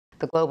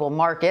The global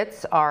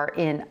markets are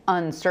in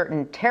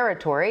uncertain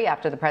territory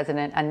after the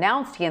president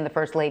announced he and the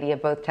first lady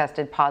have both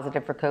tested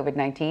positive for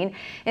COVID-19.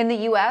 In the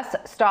U.S.,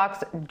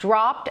 stocks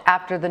dropped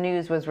after the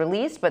news was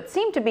released, but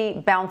seem to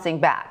be bouncing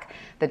back.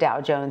 The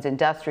Dow Jones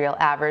Industrial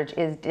Average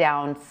is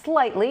down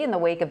slightly in the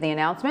wake of the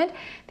announcement.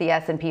 The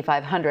S&P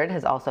 500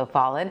 has also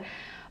fallen.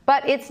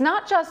 But it's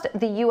not just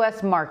the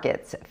U.S.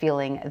 markets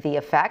feeling the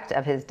effect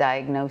of his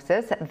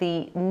diagnosis.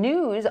 The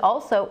news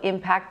also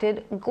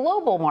impacted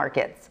global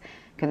markets.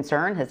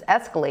 Concern has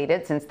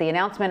escalated since the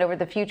announcement over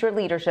the future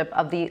leadership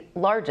of the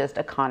largest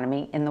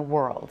economy in the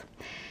world.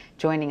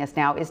 Joining us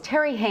now is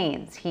Terry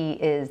Haynes. He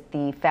is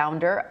the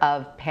founder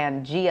of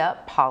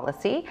Pangea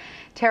Policy.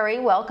 Terry,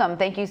 welcome.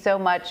 Thank you so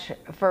much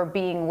for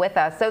being with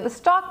us. So the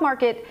stock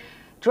market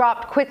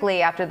dropped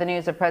quickly after the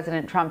news of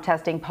President Trump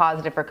testing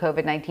positive for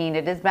COVID-19.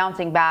 It is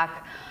bouncing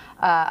back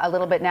a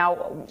little bit now.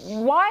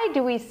 Why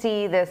do we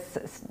see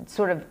this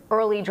sort of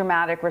early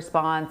dramatic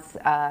response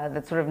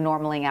that's sort of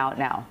normaling out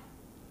now?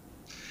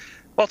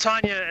 Well,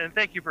 Tanya, and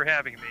thank you for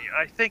having me.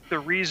 I think the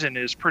reason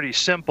is pretty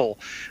simple.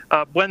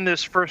 When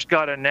this first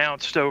got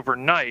announced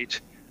overnight,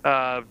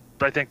 I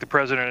think the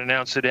president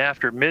announced it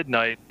after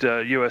midnight,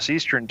 U.S.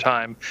 Eastern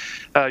time.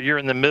 You're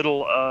in the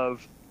middle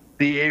of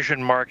the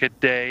Asian market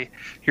day.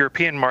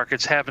 European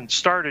markets haven't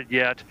started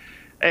yet,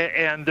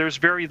 and there's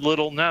very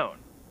little known.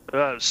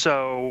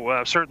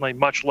 Certainly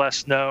much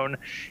less known.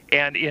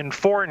 And in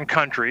foreign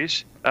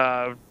countries,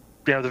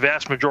 the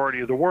vast majority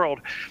of the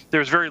world,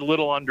 there's very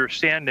little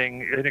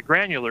understanding in a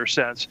granular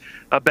sense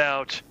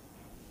about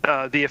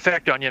the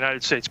effect on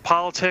United States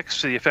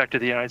politics, the effect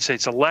of the United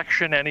States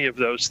election, any of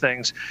those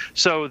things.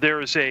 So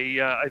there's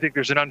I think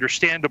there's an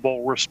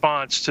understandable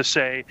response to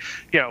say,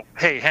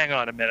 hey, hang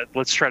on a minute,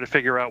 let's try to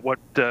figure out what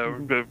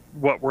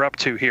we're up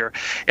to here.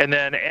 And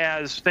then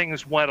as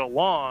things went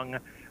along,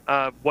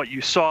 what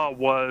you saw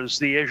was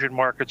the Asian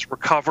markets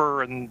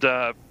recover, and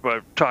I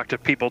talked to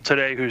people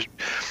today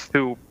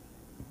who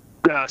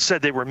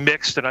said they were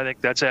mixed, and I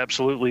think that's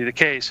absolutely the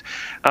case.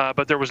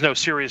 But there was no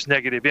serious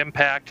negative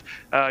impact.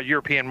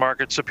 European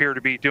markets appear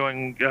to be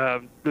doing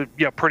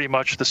pretty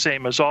much the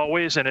same as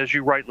always. And as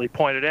you rightly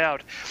pointed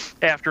out,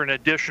 after an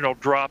additional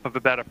drop of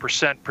about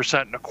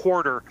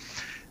 1.25%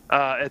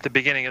 at the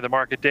beginning of the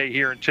market day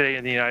here and today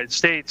in the United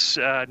States,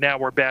 now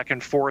we're back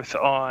and forth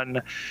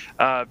on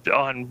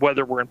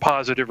whether we're in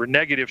positive or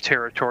negative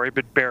territory,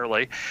 but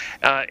barely.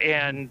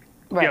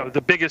 Right.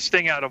 The biggest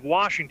thing out of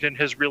Washington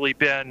has really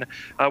been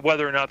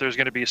whether or not there's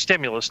going to be a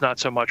stimulus, not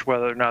so much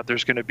whether or not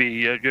there's going to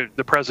be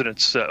the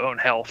president's own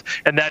health.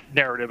 And that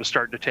narrative is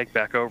starting to take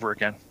back over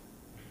again.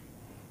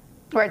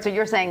 Right. So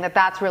you're saying that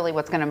that's really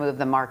what's going to move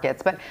the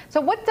markets. But so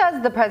what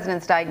does the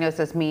president's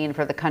diagnosis mean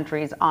for the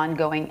country's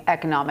ongoing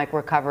economic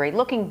recovery,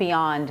 looking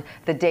beyond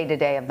the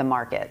day-to-day of the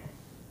market?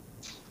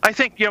 I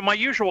think, my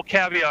usual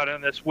caveat on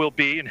this will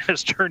be, and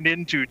has turned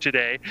into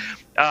today,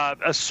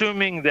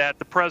 assuming that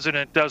the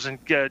president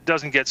doesn't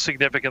get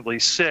significantly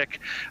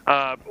sick,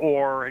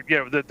 or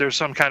that there's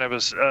some kind of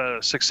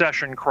a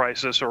succession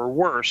crisis or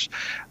worse,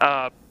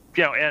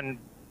 even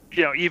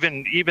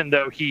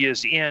though he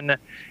is in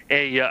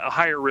a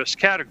higher risk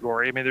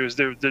category. I mean, those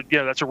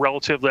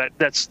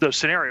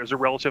scenarios are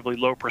relatively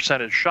low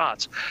percentage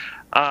shots.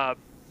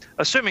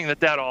 Assuming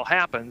that all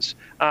happens,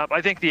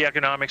 I think the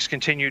economics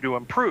continue to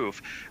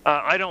improve.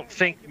 I don't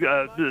think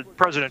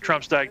President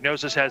Trump's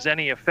diagnosis has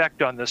any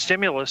effect on the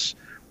stimulus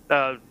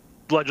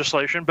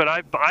legislation, but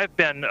I've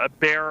been a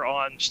bear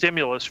on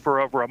stimulus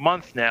for over a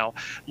month now,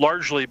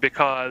 largely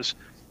because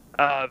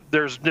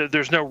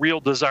there's no real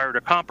desire to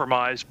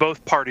compromise.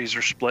 Both parties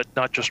are split,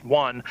 not just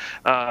one.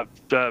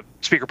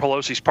 Speaker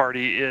Pelosi's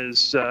party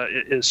is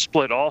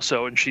split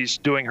also, and she's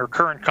doing her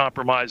current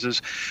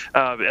compromises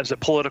as a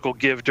political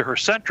give to her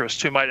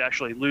centrists, who might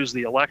actually lose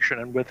the election,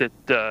 and with it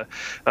the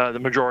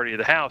majority of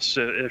the House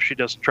if she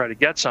doesn't try to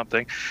get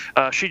something.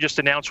 She just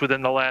announced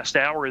within the last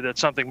hour that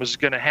something was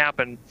going to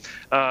happen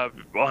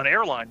on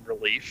airline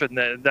relief, and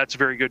that's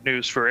very good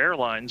news for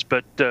airlines.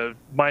 But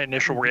my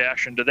initial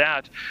reaction to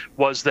that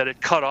was that it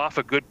cut off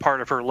a good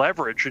part of her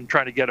leverage in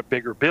trying to get a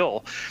bigger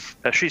bill.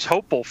 She's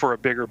hopeful for a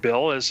bigger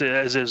bill, as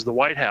is the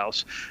White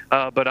House,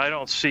 but I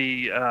don't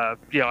see.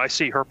 I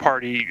see her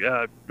party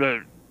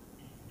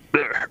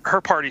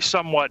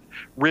somewhat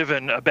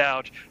riven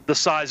about the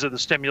size of the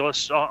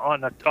stimulus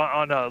on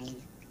a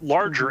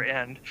larger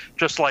end,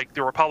 just like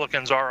the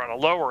Republicans are on a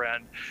lower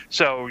end.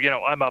 So,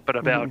 I'm up at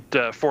about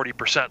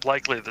 40%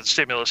 likely that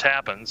stimulus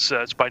happens.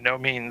 It's by no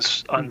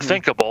means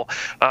unthinkable,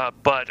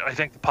 but I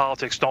think the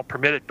politics don't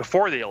permit it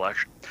before the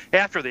election.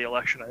 After the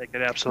election, I think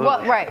it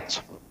absolutely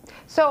happens.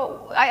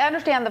 So I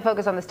understand the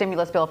focus on the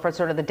stimulus bill for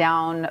sort of the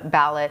down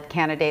ballot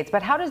candidates,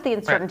 but how does the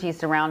uncertainty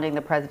surrounding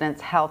the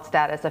president's health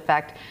status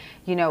affect,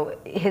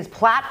 his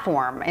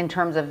platform in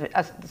terms of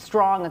a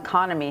strong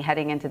economy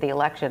heading into the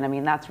election? I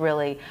mean, that's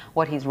really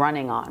what he's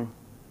running on.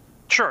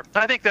 Sure.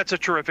 I think that's a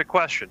terrific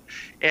question.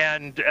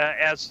 And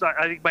as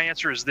I think my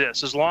answer is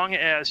this: as long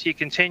as he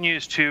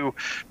continues to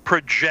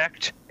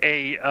project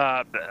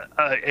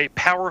a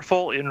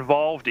powerful,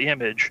 involved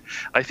image,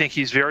 I think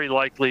he's very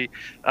likely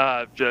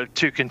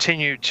to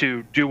continue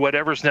to do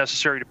whatever's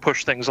necessary to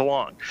push things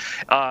along.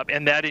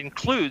 And that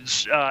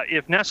includes,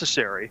 if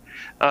necessary,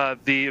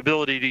 the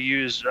ability to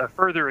use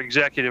further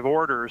executive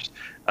orders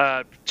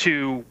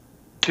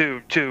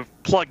to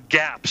plug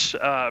gaps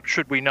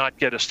should we not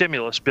get a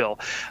stimulus bill.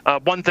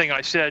 One thing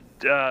I said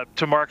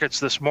to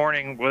markets this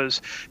morning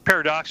was,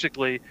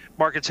 paradoxically,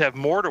 markets have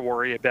more to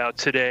worry about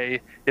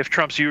today if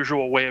Trump's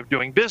usual way of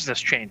doing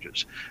business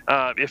changes.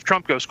 If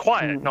Trump goes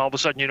quiet and all of a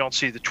sudden you don't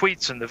see the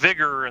tweets and the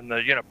vigor and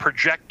the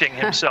projecting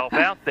himself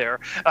out there,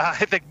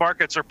 I think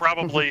markets are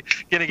probably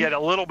going to get a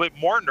little bit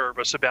more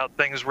nervous about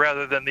things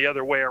rather than the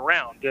other way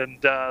around.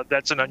 And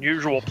that's an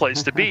unusual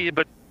place to be,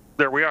 but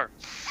there we are.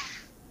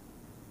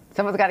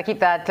 Someone's got to keep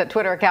that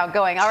Twitter account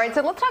going. All right, so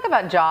let's talk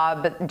about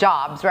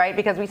jobs, right?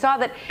 Because we saw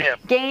that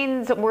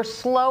gains were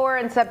slower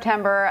in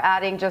September,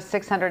 adding just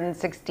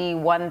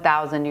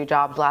 661,000 new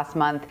jobs last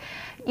month.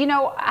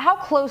 How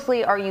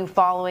closely are you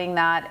following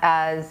that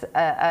as,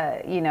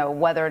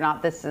 whether or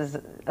not this is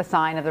a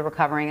sign of the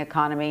recovering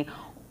economy?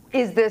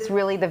 Is this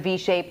really the V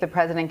shape the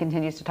president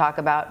continues to talk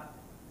about?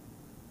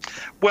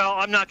 Well,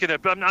 I'm not going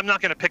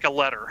to pick a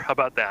letter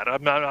about that.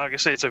 I'm not going to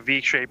say it's a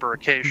V shape or a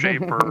K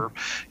shape or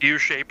U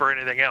shape or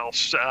anything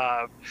else.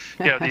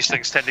 These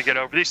things tend to get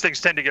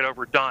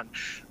overdone.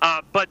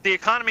 But the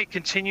economy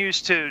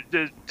continues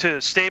to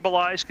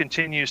stabilize,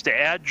 continues to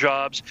add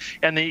jobs,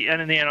 and the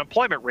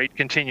unemployment rate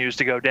continues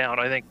to go down.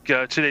 I think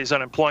today's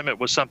unemployment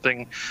was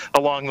something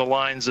along the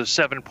lines of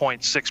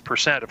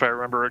 7.6%, if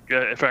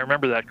I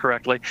remember that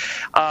correctly.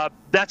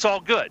 That's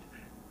all good.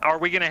 Are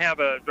we going to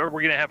have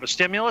a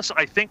stimulus?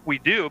 I think we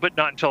do, but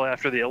not until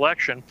after the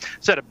election.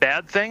 Is that a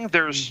bad thing?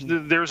 There's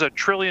 $1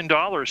 trillion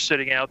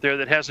sitting out there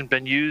that hasn't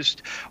been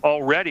used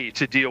already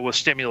to deal with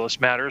stimulus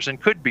matters and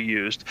could be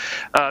used.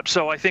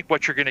 So I think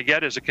what you're going to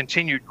get is a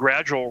continued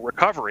gradual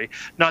recovery.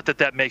 Not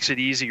that makes it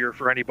easier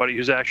for anybody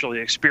who's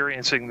actually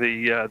experiencing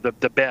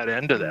the bad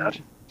end of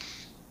that.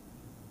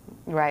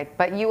 Right,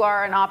 but you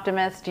are an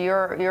optimist.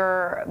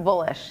 You're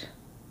bullish.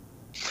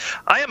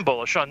 I am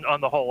bullish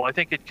on the whole. I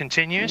think it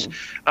continues.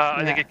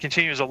 I think it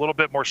continues a little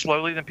bit more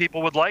slowly than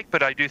people would like,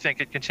 but I do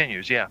think it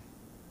continues, yeah.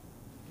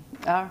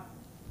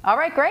 All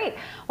right, great.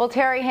 Well,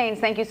 Terry Haynes,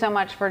 thank you so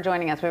much for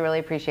joining us. We really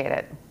appreciate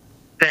it.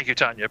 Thank you,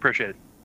 Tanya. Appreciate it.